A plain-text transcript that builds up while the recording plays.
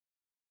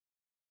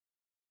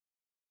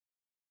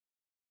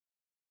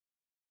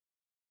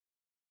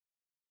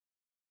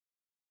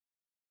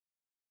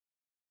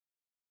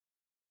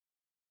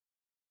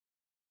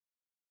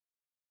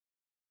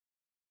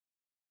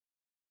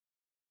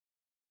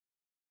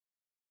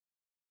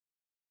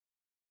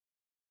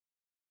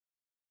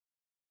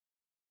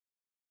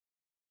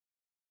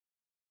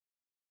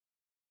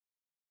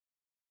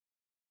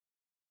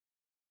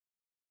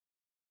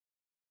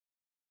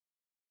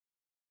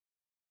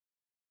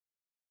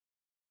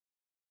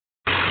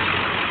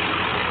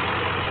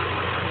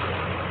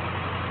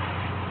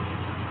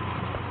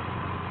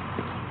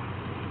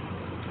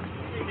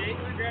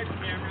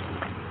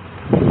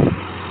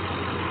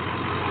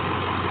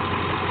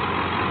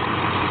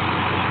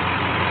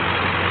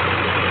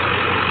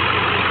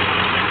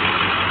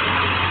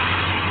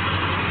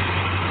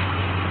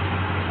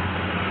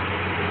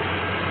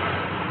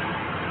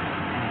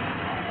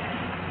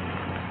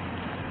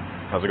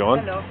How's it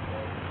going? Hello.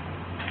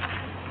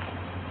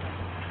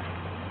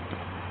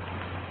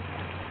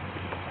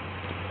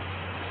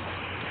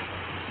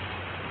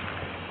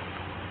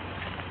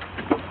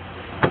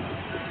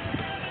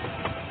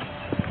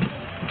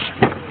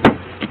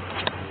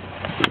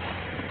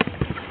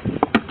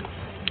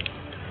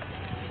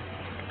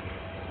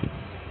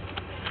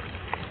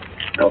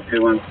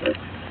 L216.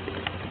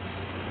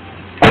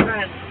 Go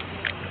ahead.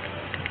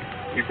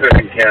 You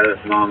pushing Canada's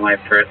non-life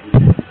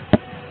threatened.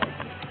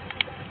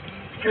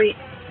 Street.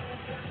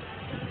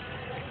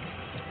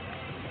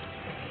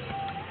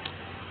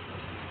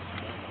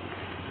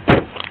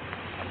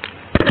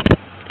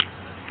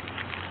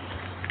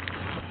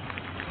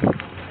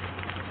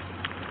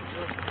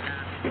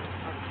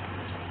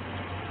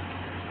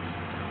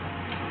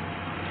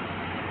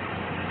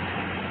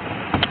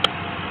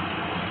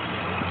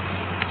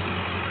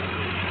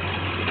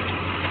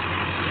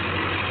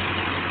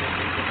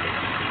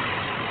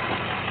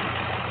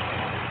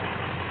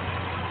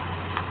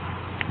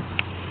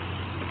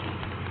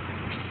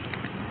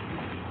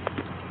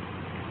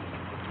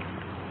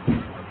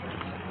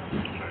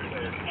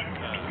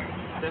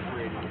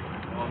 Separated.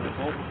 Well, then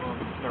both of them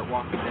start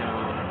walking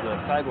down the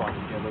sidewalk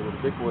together with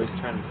the big boys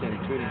trying to stand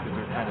between because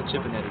they're kind of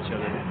chipping at each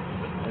other.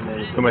 And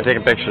then Who am I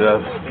taking pictures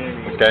of?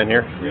 This guy in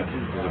here? Yeah.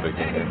 He's a big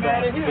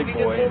guy. Big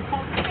boy.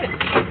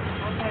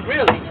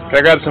 Really? Can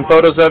I grab some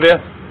photos of you?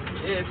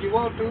 Yeah, if you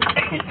want to.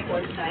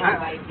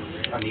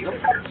 Amigo?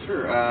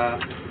 Sure, I'll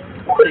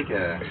take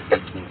a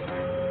 18's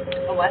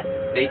fine. A what?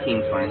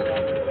 18's fine.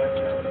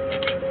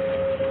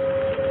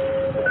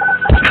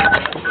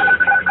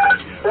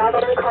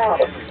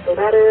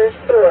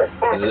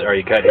 Are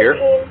you cut here?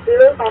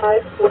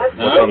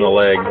 What's on the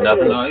leg?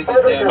 Nothing?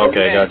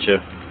 Okay, gotcha.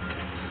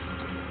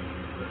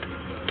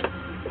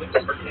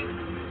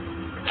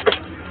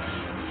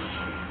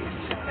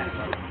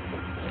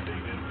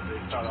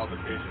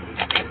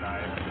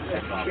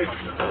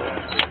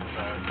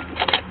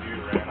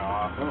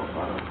 Oh,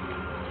 wow.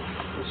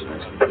 That's a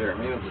nice one there.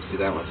 Maybe I'll just do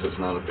that one so it's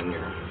not up in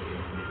your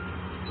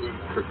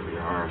crook of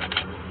your arm.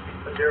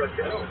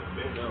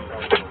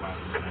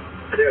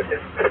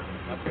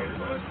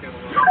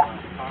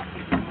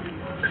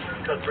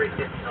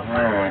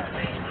 Alright.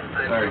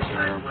 Sorry,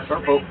 sir.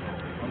 Sharp hope.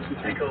 1, 2,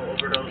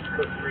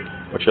 3.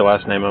 What's your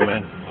last name, my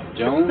man?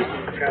 Jones.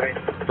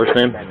 First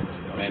name?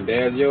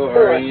 Mandazio,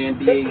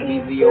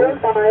 R-A-N-D-A-Z-Z-O.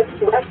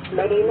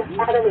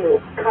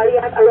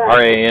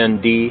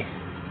 R-A-N-D.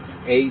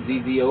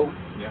 A-Z-Z-O.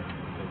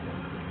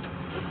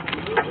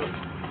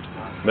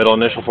 Middle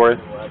initial for you?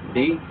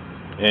 D.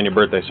 And your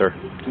birthday, sir.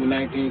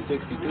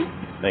 1962.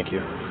 Thank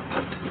you.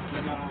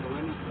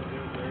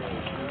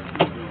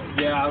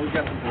 Yeah, we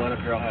got some blood up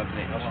here.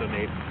 I'll show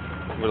Nate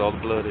where all the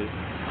blood is.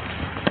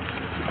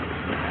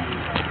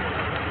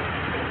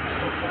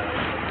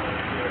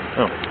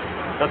 Oh,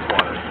 that's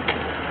water.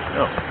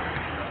 Oh.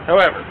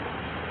 However,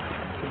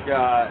 We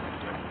got.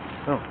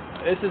 oh,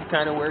 This is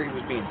kind of where he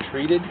was being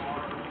treated.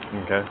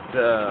 okay.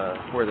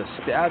 Where the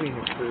stabbing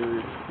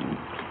occurred.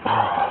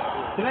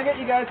 Can I get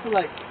you guys to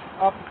like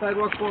off the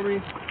sidewalk for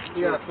me?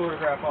 You gotta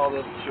photograph all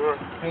this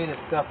painted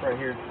stuff right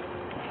here.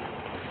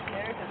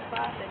 There's a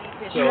spot that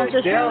he could.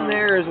 So down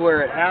there is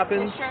where it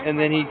happened, and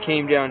then he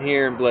came down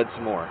here and bled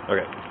some more.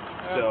 Okay.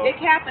 So It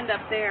happened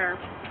up there.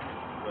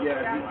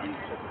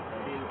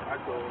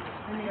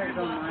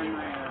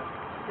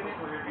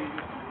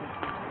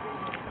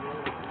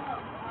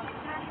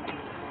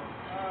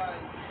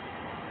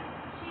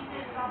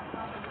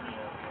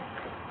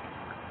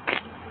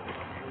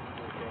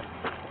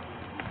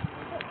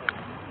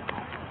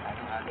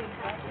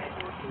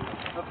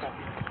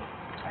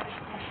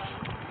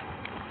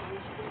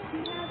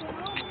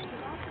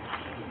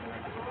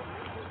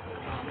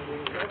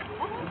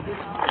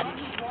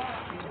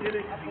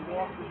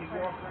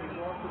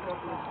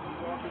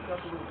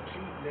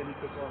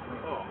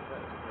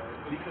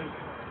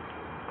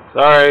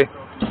 Sorry.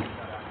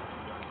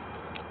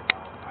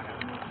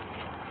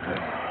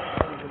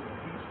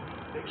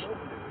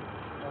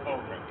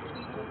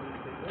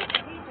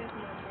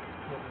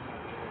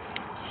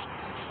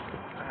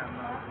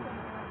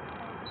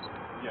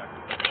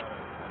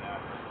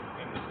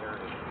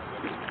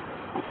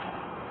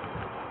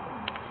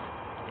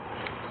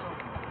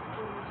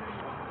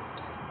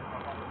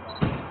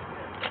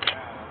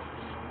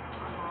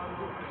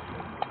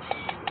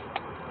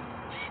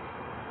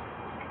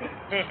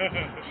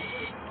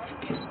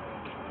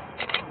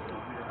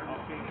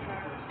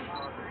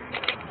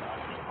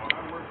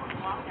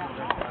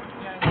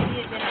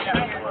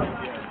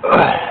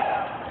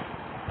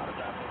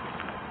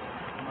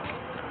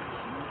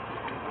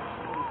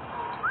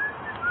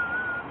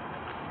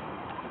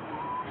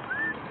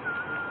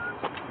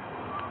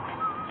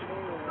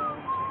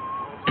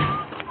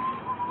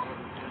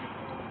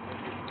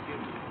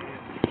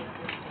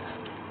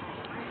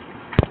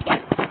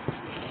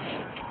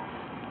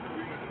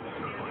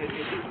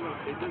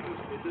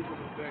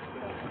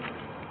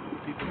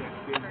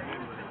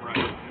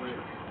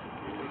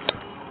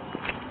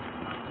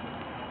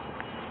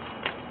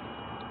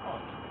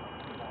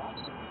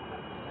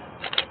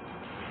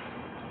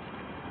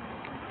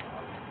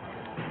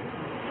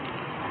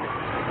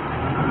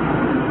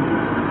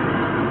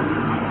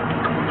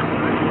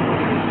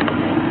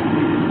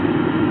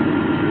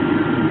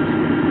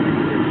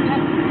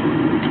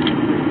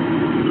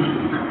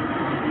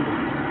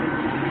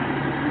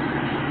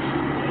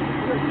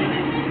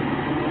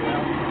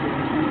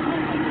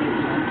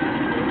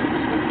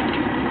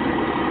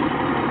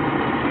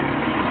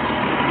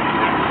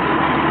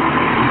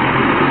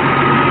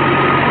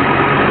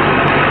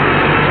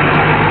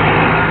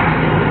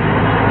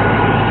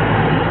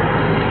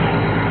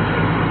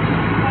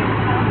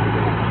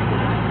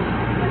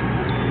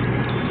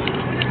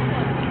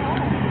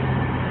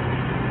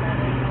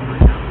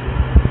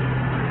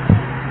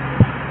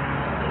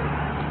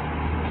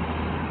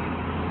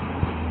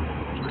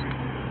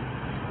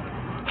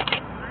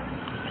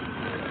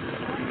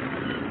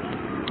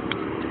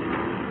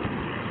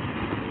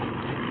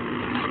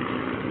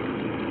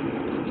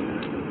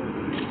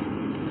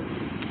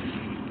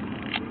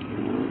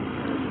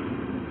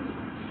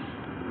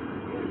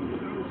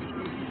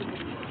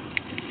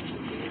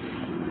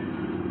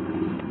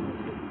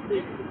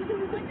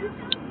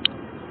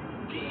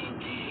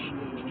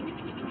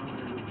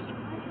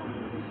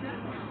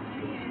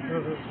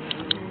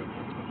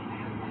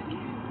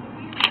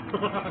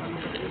 But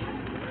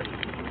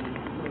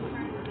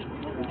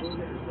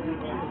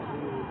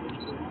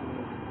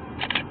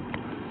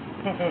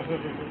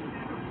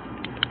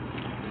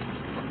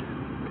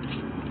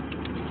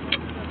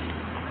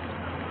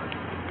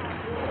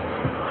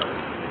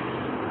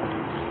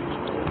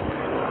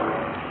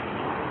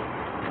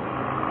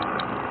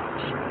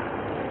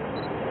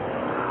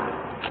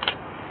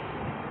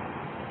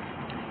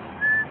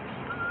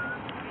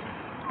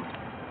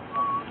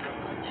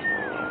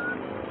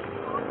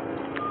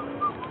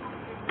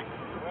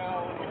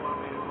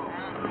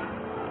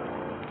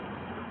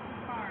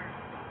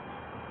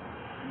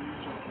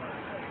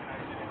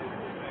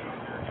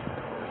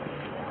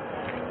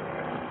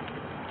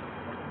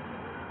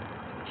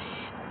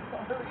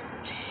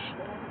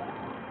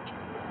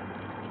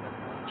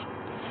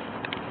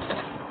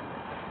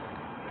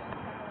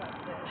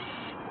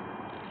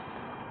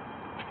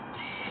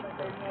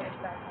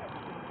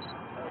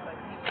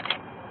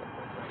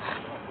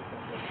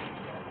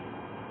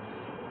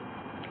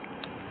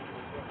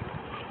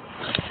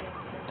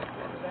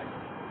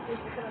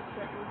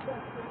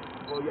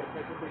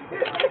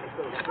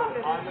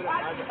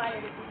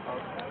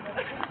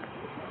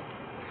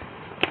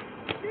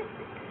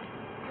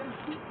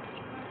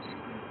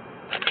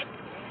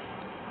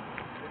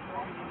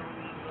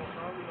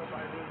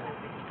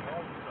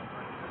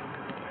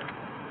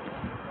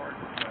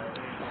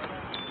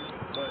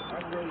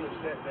I'm really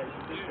upset that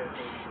you did that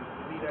thing.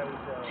 To me, that was,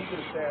 he could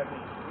have stabbed me,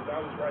 because I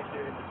was right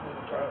there in between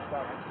the car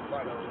stopping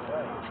somebody on the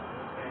way.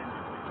 And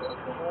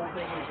the whole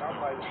thing is, I'm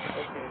like,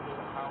 okay,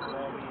 I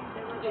mean,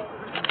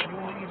 you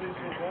leave this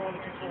so long,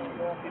 if you keep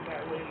walking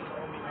that way,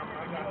 I mean,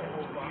 I got him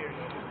over here,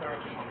 he just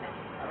started,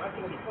 and I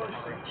told him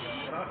first,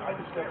 and I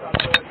just stepped out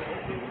there and said,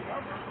 okay,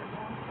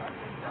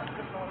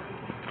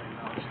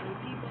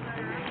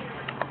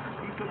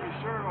 he took his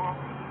shirt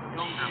off, you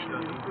know what I'm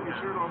saying, he took his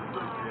shirt off and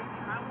took it.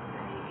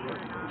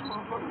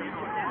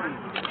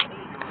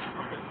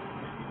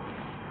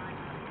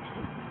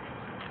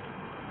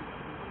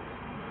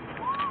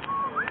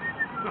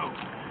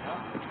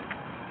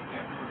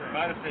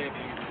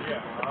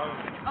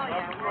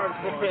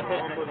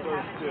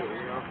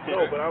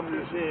 No, but I'm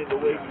just saying the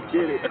way you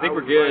did it. I think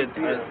we're good.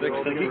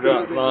 Since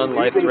we're on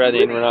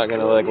life-threatening, we're not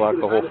gonna like lock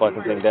the whole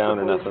fucking thing down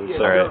or nothing.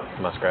 So. All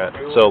right, Muskrat.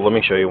 So let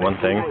me show you one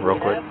thing real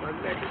quick.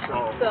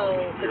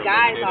 So the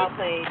guys all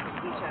played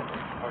each other.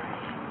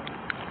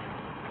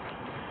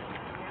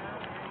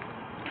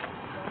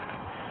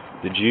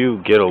 Did you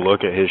get a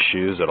look at his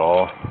shoes at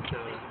all?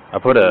 I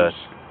put the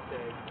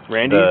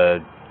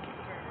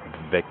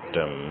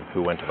victim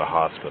who went to the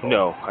hospital.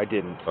 No, I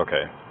didn't.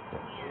 Okay.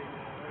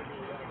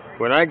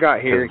 When I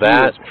got here, he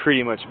was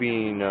pretty much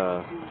being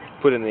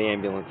put in the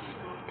ambulance.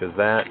 Because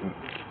that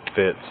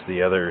fits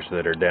the others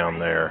that are down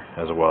there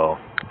as well.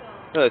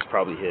 No, that's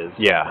probably his.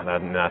 Yeah,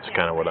 that's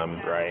kind of what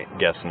I'm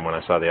guessing when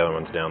I saw the other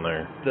ones down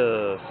there.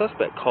 The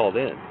suspect called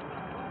in.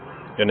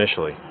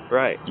 Initially.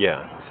 Right.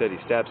 Yeah. He said he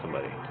stabbed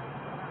somebody.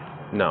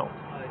 No.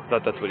 I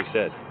thought that's what he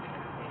said.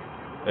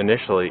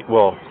 Initially,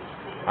 well,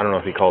 I don't know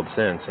if he called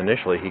since.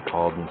 Initially, he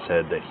called and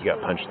said that he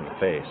got punched in the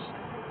face.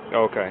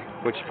 Okay,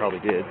 which he probably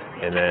did.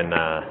 And then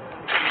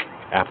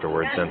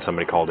afterwards, then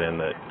somebody called in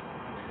that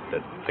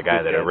the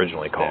guy that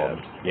originally called,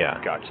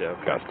 gotcha.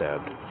 Okay. got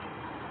stabbed.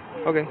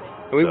 Okay.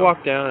 And we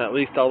walked down at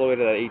least all the way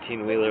to that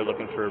 18-wheeler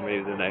looking for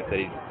maybe the knife that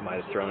he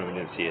might have thrown, and we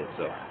didn't see it.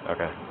 So.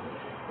 Okay.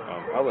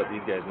 I'll let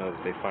these guys know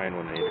if they find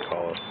one, they need to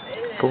call us.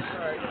 Cool.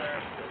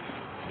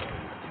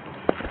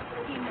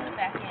 He moved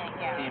back in,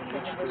 yeah. It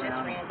was just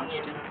Randy and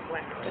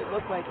Lester. It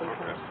looked like it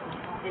was.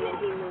 And then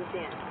he moved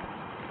in.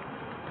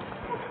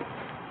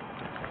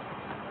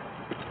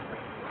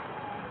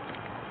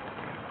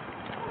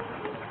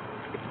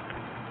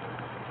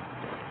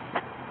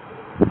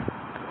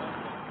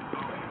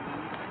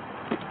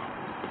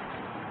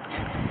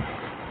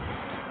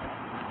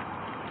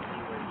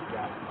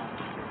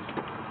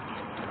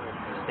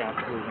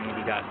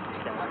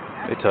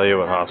 They tell you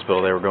what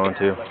hospital they were going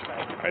to?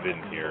 I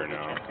didn't hear,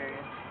 no.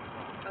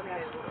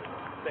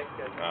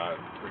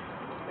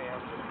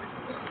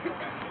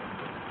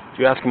 Did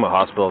you ask them what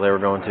hospital they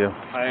were going to?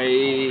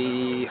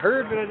 I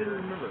heard, but I didn't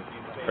remember.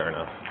 Fair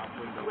enough.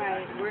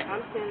 Right,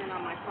 I'm standing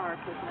on my car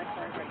because my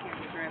car is right here in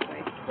the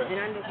driveway. And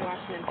I'm just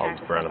watching him I'll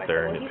run up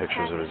there and get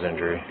pictures of his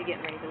injury. To get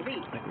ready to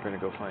leave. I think we're going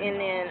to go find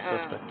and then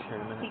suspect here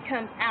in a minute. he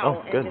comes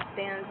out and just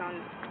stands on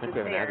the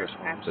we have an stairs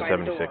address for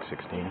him. It's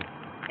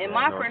 7616. And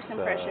my first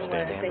impression was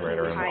that he right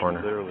was around the hiding.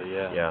 corner. Literally,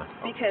 yeah.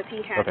 Because he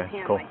had his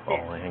hand cool. like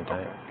this. Oh, hang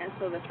tight. And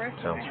so the first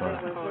Sounds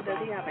impression fun. was, well,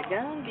 does he have a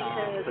gun?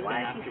 Because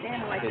why is he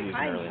standing like he's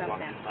hiding early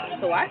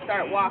something? So I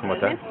start walking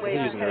What's that? this way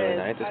He's using an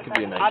early night. This could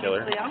be a night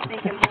killer. obviously I'm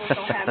thinking bullets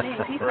don't have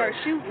names. He starts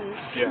shooting.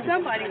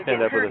 Somebody would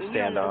get End up hurt with a and you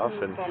don't know standoff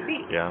who it's going to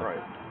be. Yeah.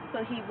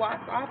 So he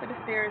walks off of the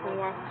stairs and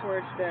walks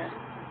towards the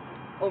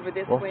over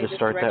this Well, way. just this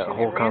start that direction,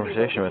 whole and Randy's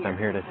conversation over with I'm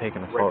here. here to take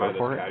a photo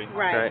for it.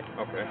 Right.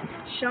 Okay.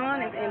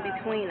 Sean is in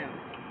between them,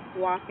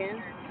 walking.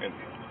 And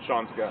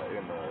Sean's got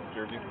in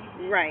Jersey?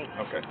 Right.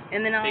 Okay.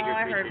 And then all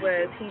I heard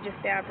was he just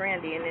stabbed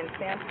Randy, and then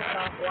Sam took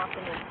off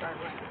walking and started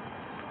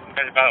running.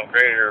 I was about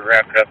ready to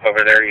wrap it up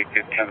over there. You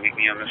could come meet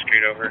me on the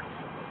street over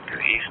to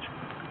the east.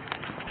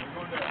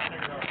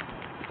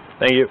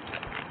 Thank you.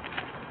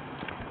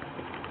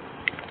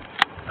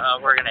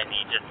 We're going to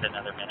need just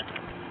another minute.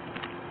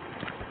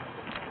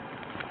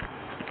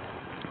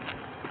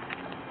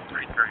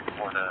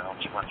 334 to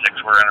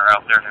LG16. We're in or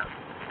out there now.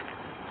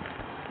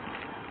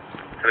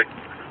 Good.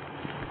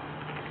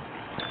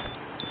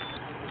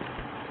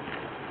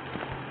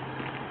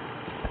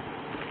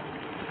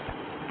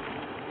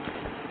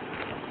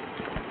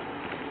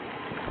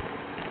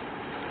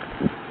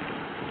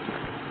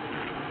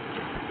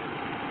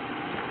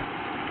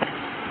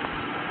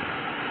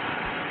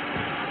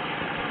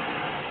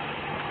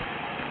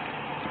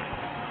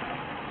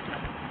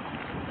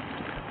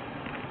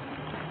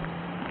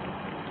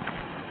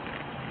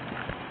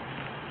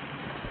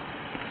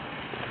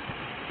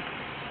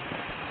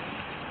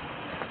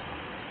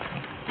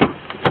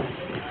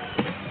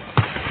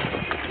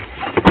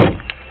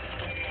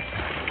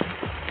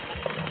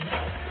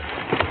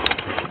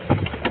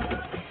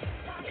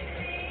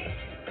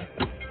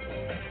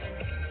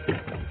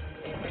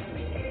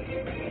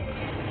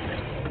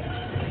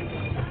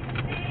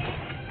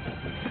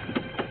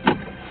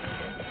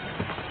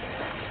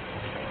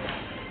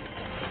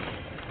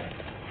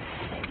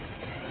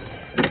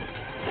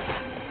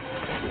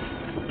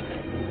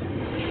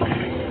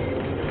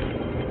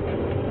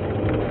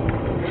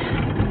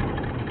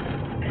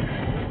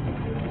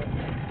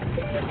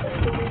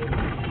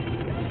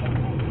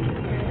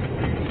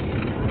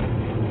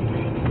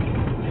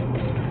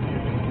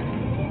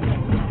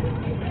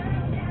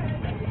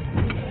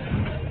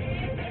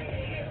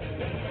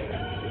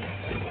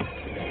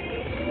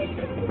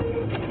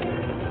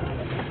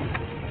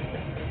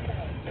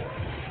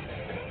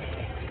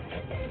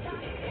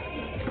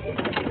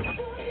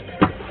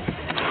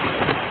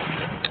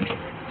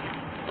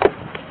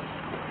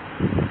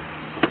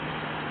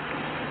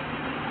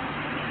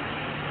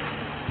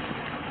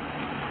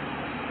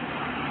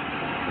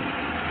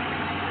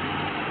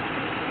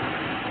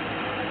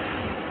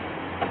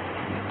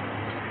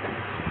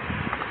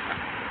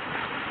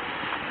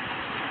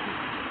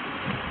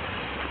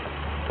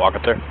 Walk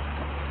up there.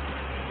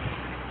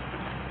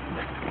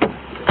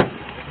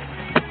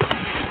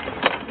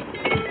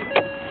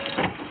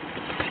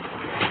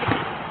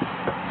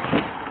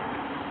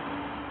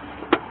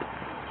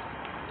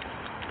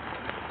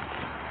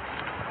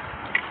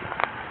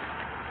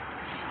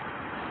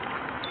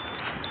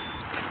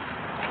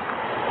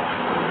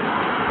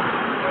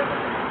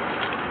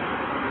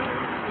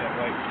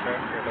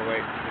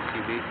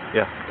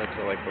 Yeah. That's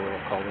like the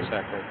little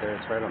cul-de-sac right there.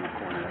 It's right on the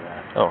corner of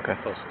that. Oh, okay.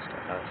 Closest to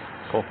us.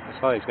 Cool. I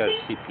saw he's got a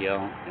CPL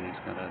and he's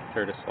got a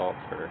third assault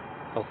for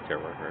healthcare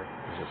worker.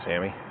 Is it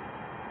Sammy?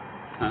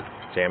 Huh?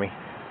 Sammy?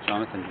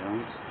 Jonathan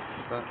Jones?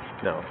 I thought.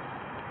 No.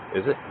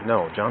 Is it?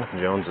 No, Jonathan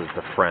Jones is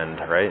the friend,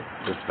 right?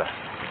 This is the... I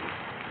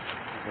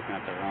was looking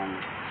at the wrong.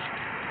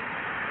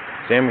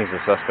 Sammy's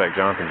the suspect.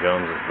 Jonathan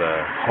Jones is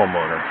the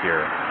homeowner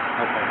here.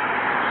 Okay.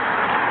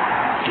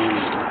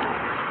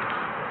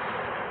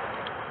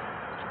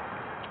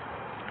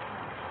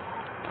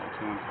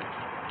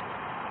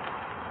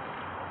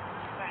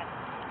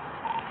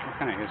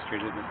 What kind of history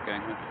did this guy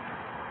have?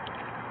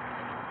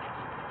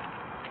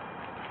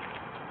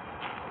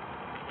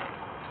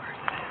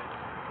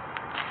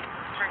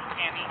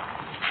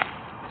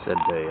 Said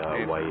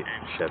a white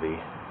Chevy.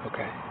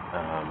 Okay.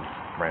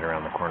 Right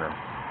around the corner of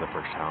the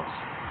first house.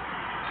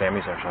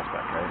 Sammy's our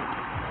suspect, right?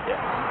 Yeah.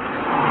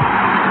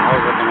 I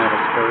was looking at a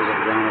Spurs of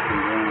Jonathan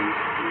Jones.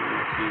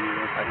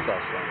 I saw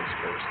Sammy's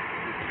first.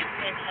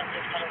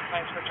 Intended federal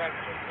fines for drug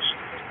suspicion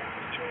for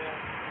history of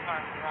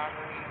armed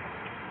robbery.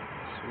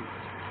 Sweet.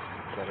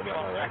 Got it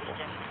on a rifle.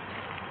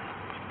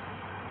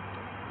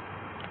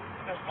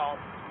 Assault.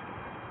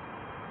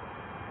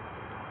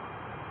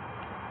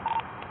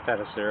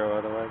 Status 0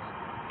 otherwise.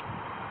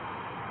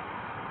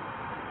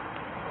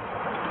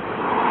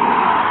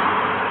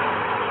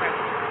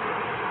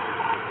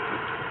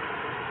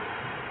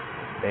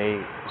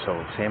 So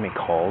Sammy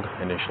called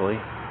initially.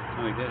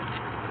 Oh, he did.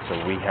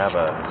 So we have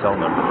a cell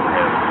number for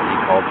him that he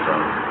called from.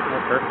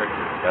 Oh, perfect.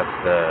 That's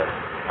the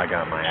I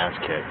got my ass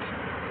kicked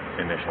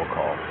initial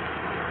call.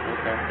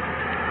 Okay.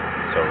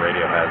 So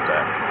radio has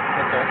that.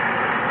 Okay.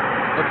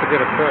 That's a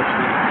good approach, don't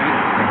you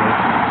think?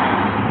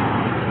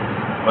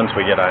 Once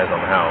we get eyes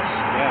on the house.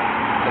 Yeah.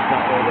 That's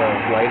not where the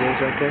light is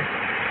right there?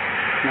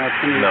 No,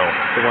 it's in No.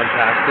 The one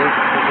past it?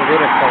 There's a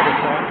little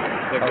cul-de-sac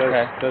that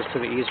Okay. goes to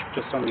the east,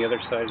 just on the other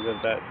side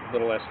of that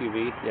little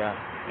SUV. Yeah.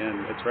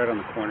 And it's right on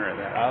the corner of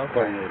that, Oh, okay.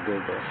 according to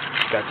Google.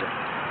 Gotcha.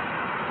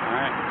 All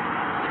right.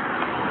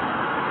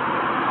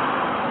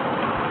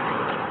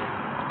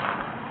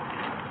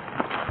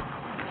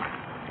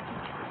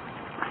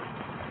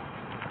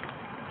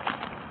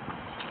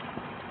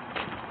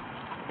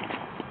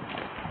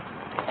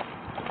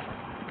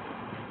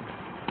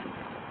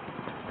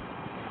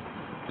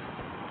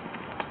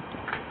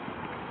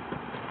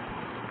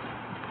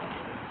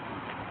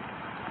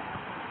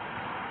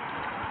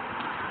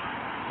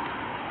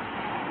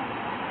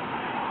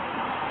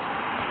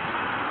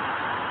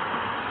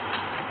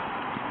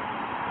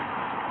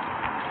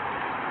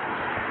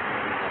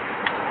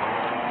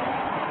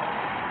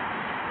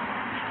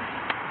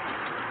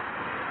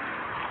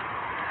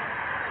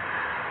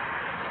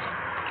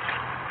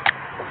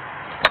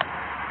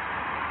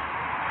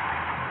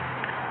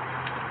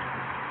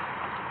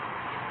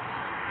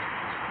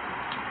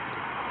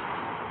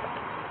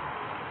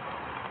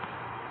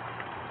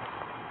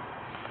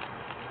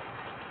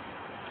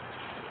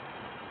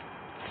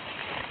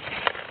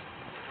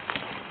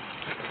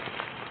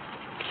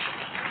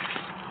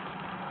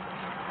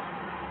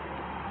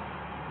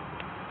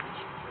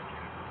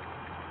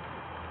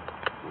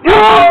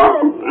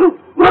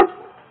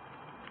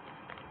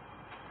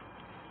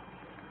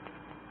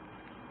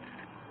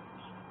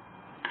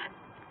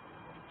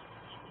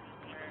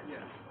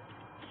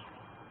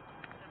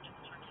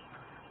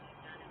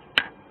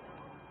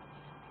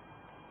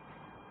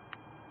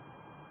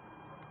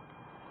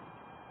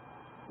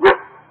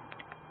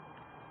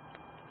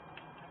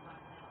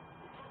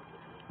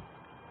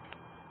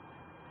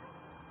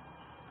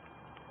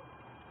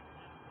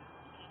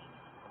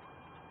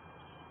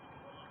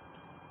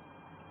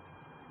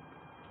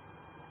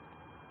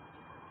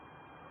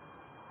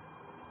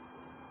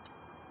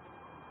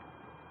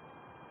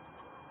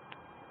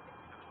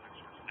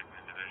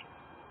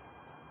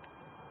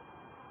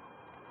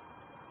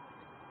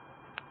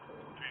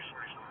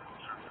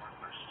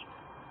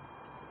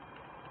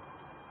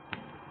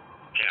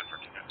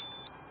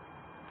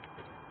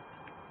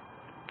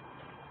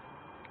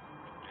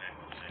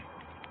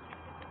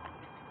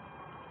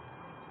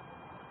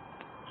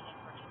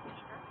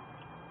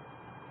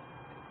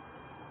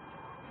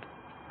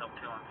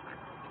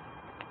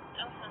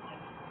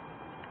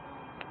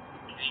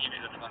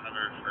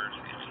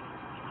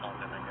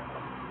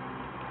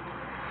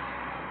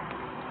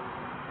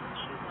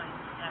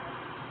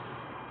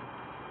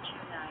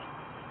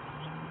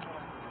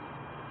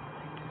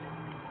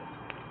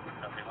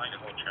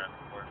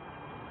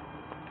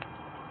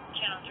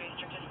 Channel 3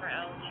 restricted for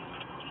L2.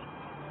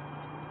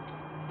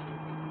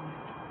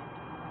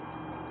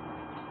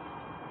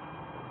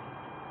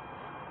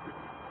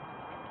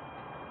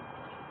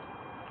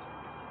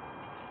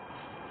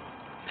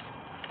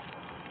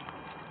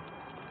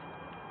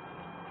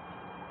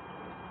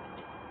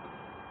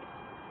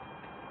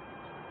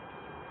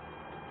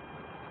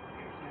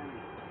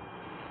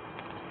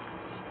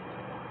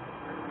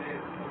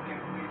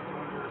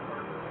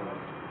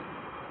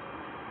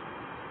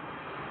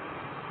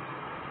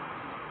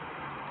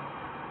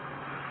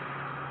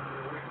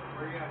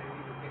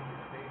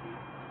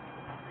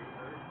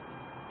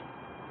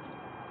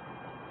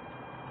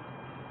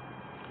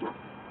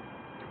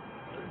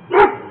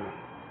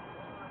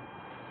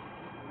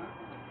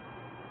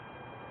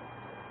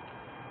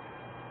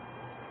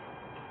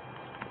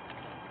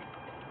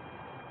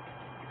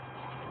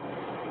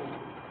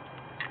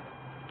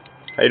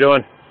 How you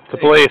doing? It's the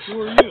police.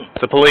 Who are you?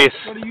 It's the police.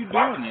 What are you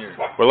doing here?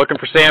 We're looking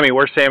for Sammy.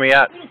 Where's Sammy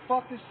at? Who the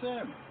fuck is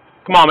Sam?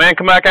 Come on, man.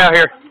 Come back out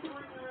here.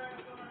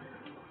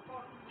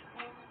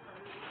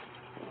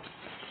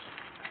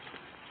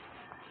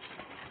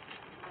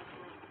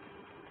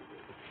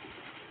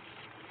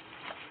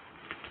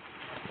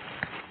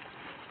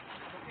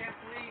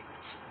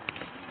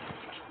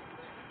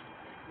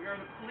 We are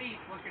the police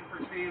looking for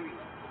Sammy.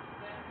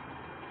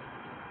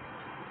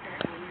 Okay,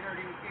 well, we heard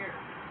he was here.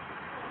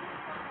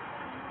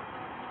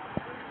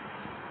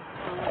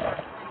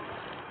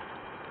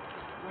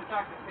 We'll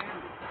talk to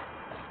Sammy.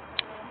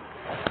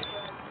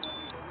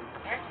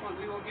 Excellent,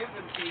 we will give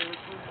them to you. We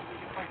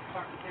just like to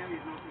talk to Sammy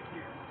as long as he's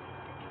here.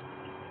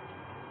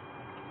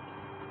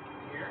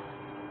 Here?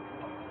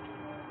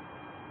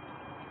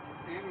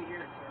 Sammy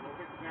here, sir. We'll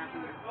get back to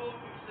it. Oh,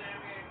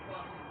 Sammy ain't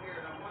fucking here.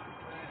 I want to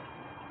say.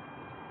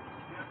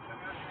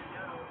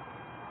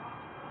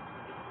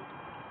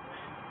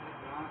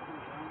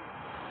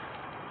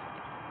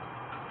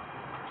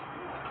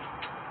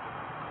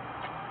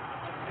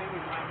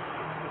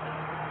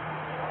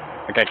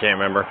 I think I can't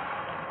remember.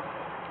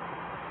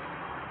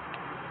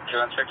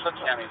 216, what's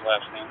Sammy's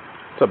last name?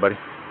 What's up, buddy?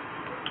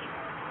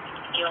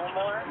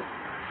 Gilmore?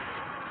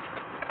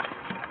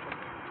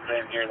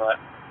 Didn't hear that.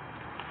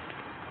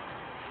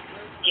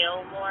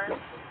 Gilmore?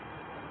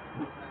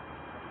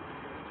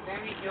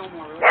 Sammy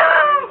Gilmore.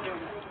 Sammy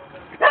Gilmore.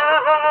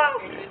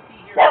 Okay, is he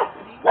here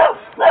listening?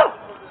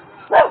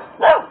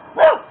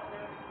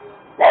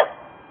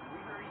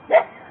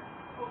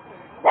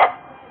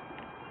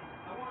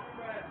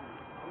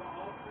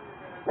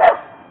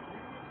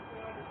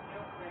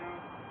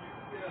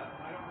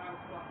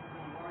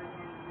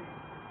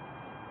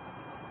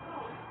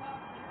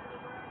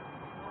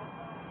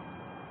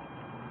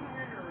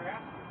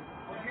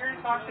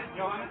 Talk to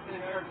Jonathan,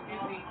 or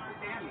excuse me,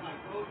 Sammy.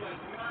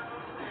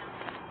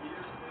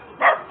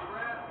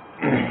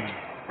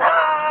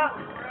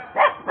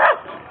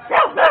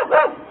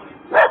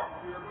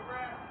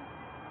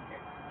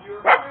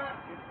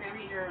 Is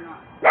Sammy here or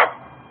not?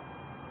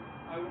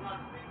 I will not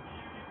speak to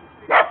you. You can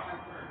speak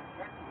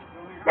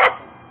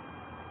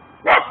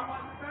to my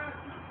first.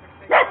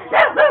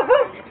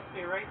 You can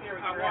stay right there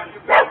with your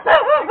attitude.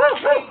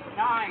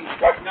 9.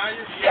 Now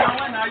you're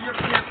yelling, now you're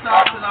pissed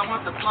off and I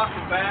want the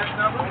fucking badge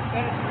number? I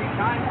said it 3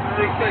 times.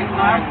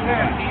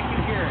 66910. You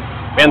can hear it.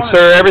 And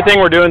sir, everything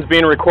we're doing is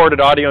being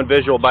recorded audio and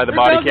visual by the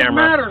body camera.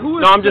 Matter. Who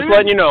is No, I'm just Sammy?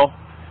 letting you know.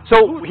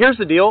 So here's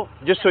the deal,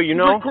 just so you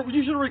know.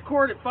 You should have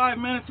recorded 5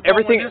 minutes ago.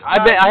 Everything when this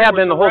I have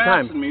guy been the whole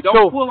time. harassing me. Don't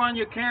So pull on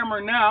your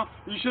camera now.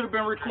 You should have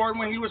been recording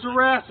when he was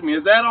harassing me.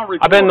 Is that on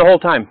record? I've been the whole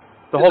time.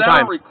 The Is whole that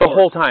time. on record? The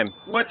whole time.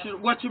 What's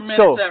your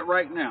minutes at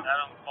right now?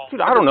 Dude,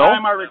 I don't know.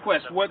 Time I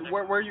request.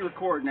 Where are you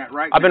recording at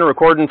right now? I've been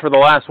recording for the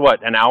last,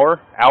 what, an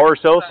hour or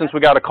so since we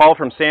got a call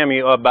from Sammy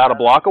about a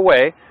block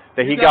away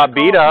that he got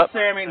beat up.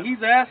 Sammy, and he's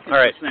asking All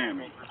right. for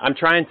Sammy. I'm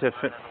trying to,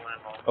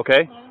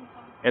 okay?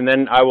 And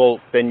then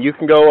then you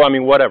can go, I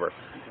mean, whatever.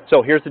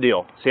 So here's the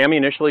deal. Sammy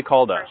initially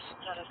called us,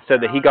 said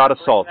that he got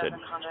assaulted.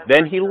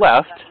 Then he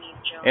left,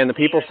 and the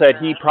people said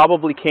he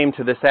probably came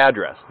to this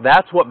address.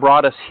 That's what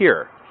brought us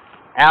here,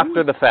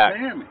 after the fact.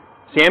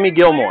 Sammy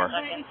Gilmore.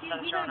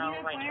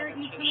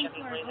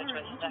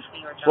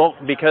 Well,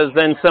 because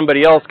then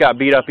somebody else got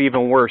beat up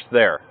even worse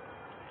there.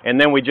 And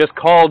then we just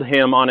called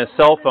him on his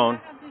cell phone.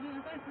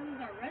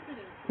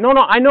 No,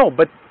 I know,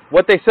 but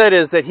what they said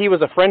is that he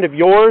was a friend of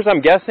yours,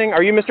 I'm guessing.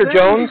 Are you Mr.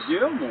 Jones?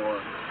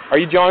 Gilmore. Are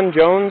you John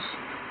Jones?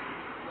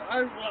 I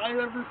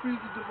refuse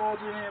to divulge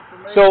any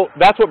information. So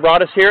that's what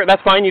brought us here.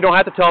 That's fine, you don't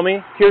have to tell me.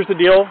 Here's the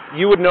deal.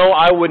 You would know,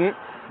 I wouldn't,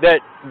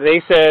 that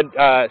they said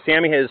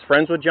Sammy is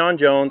friends with John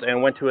Jones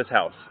and went to his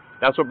house.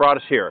 That's what brought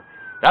us here.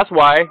 That's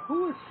why.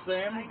 Who is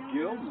Sammy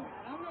Gilmore?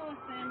 I don't know if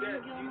Sammy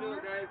Gilmore. You know a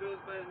guy who goes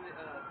by the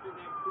street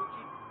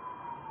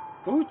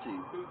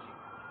name Poochie?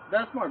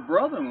 That's my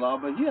brother-in-law,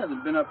 but he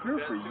hasn't been up here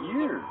for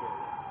years.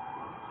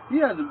 He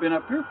hasn't been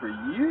up here for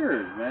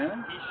years,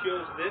 man. He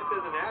shows this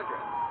as an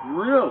address.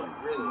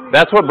 Really?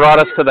 That's what brought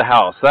us to the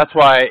house. That's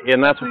why,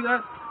 and that's. See,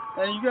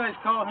 and you guys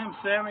call him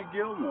Sammy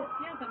Gilmore.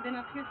 Yes, I've been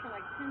up here for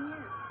like 10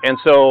 years. And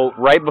so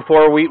right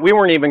before we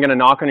weren't even going to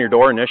knock on your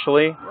door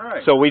initially.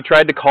 Right. So we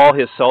tried to call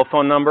his cell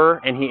phone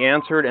number, and he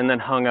answered and then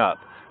hung up.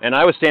 And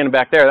I was standing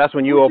back there. That's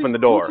when you opened the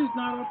door. Poochie's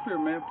not up here,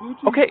 man.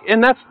 Poochie. Okay,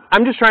 and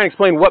I'm just trying to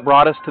explain what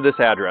brought us to this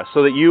address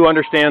so that you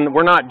understand that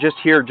we're not just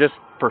here just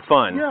for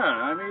fun. Yeah,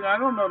 I mean, I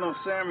don't know no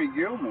Sammy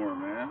Gilmore,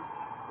 man.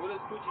 What is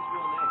Poochie's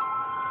real name?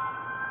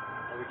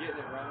 Are we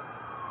getting it wrong?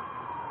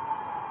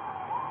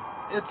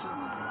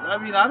 I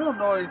mean, I don't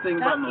know anything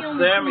about no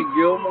Sammy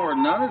Gilmore or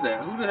none of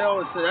that. Who the hell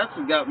is that? That's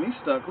what got me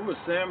stuck. Who is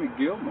Sammy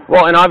Gilmore?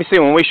 Well, and obviously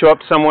when we show up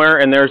somewhere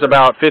and there's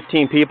about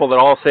 15 people that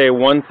all say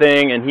one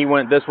thing, and he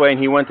went this way and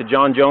he went to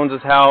John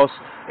Jones's house,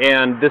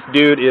 and this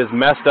dude is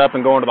messed up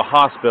and going to the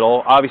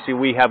hospital, obviously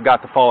we have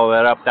got to follow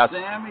that up. That's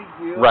Sammy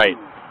Gilmore. Right.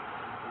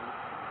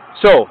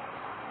 So,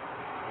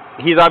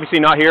 he's obviously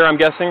not here, I'm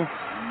guessing?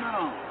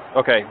 No.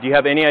 Okay, do you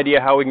have any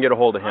idea how we can get a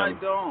hold of him? I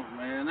don't,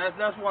 man.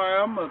 That's why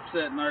I'm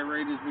upset and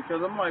irate, is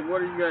because I'm like,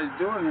 what are you guys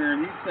doing here?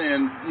 And he's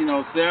saying, you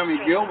know, Sammy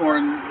Gilmore,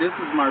 and this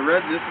is my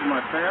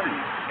family.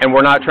 And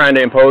we're not trying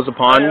to impose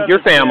upon your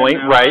family,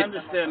 now. right? I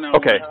understand now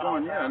okay. what's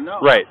going. Yeah, no.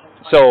 Right.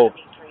 So,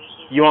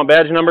 you want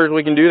badge numbers?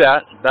 We can do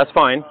that. That's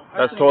fine.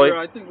 That's totally.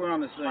 I think we're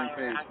on the same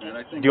page, man.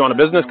 I think. Do you want a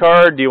business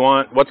card? Do you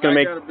want what's going to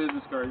make? I got a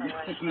business card.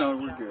 No,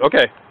 we're good.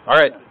 Okay. All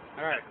right.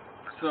 All right.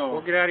 So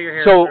we'll get out of your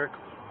hair. So, sir.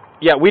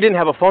 yeah, we didn't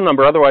have a phone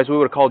number. Otherwise, we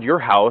would have called your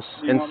house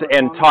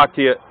and talked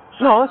to you.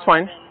 No, that's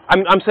fine.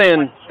 I'm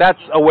saying that's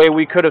a way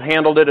we could have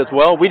handled it as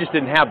well. We just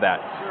didn't have that.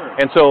 Sure.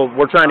 And so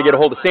we're trying to get a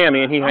hold of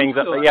Sammy, and he hangs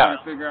up. I'm Yeah. trying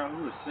to figure out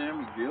who is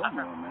Sammy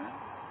Gilmore, man.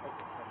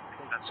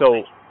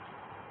 So.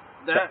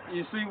 That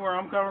you see where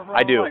I'm coming from?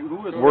 I do. Like,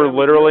 who is We're Sammy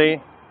literally.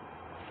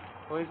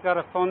 Gilmore? Well, he's got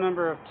a phone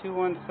number of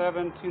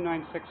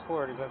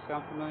 217-2964. Does that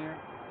sound familiar?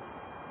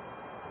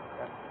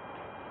 Okay.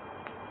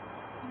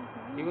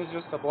 He was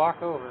just a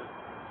block over.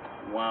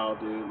 Wow,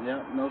 dude.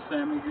 Yeah, no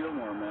Sammy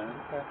Gilmore, man.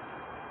 Okay.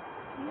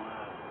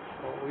 Wow.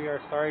 Well, we are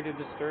sorry to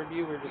disturb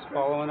you. We're just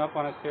following up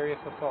on a serious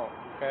assault.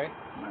 Okay?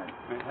 All right.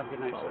 All right. Have a good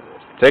night, sir.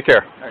 Take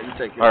care. All right, you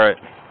take care. All right.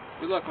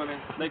 Good luck, my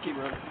man. Thank you,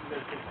 bro.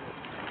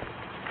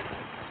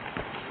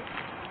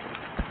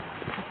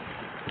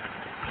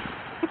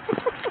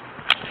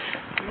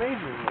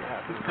 Amazing what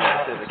happens.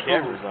 The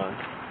camera's on.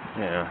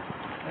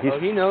 Yeah. Oh,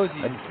 he knows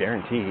I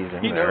guarantee he's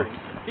in He there. knows.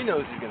 He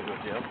knows he's gonna go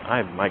to jail.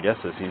 My guess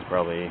is he's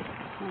probably.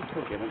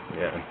 We'll get him.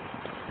 Yeah.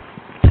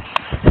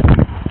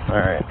 All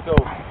right. So,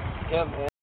 Kev.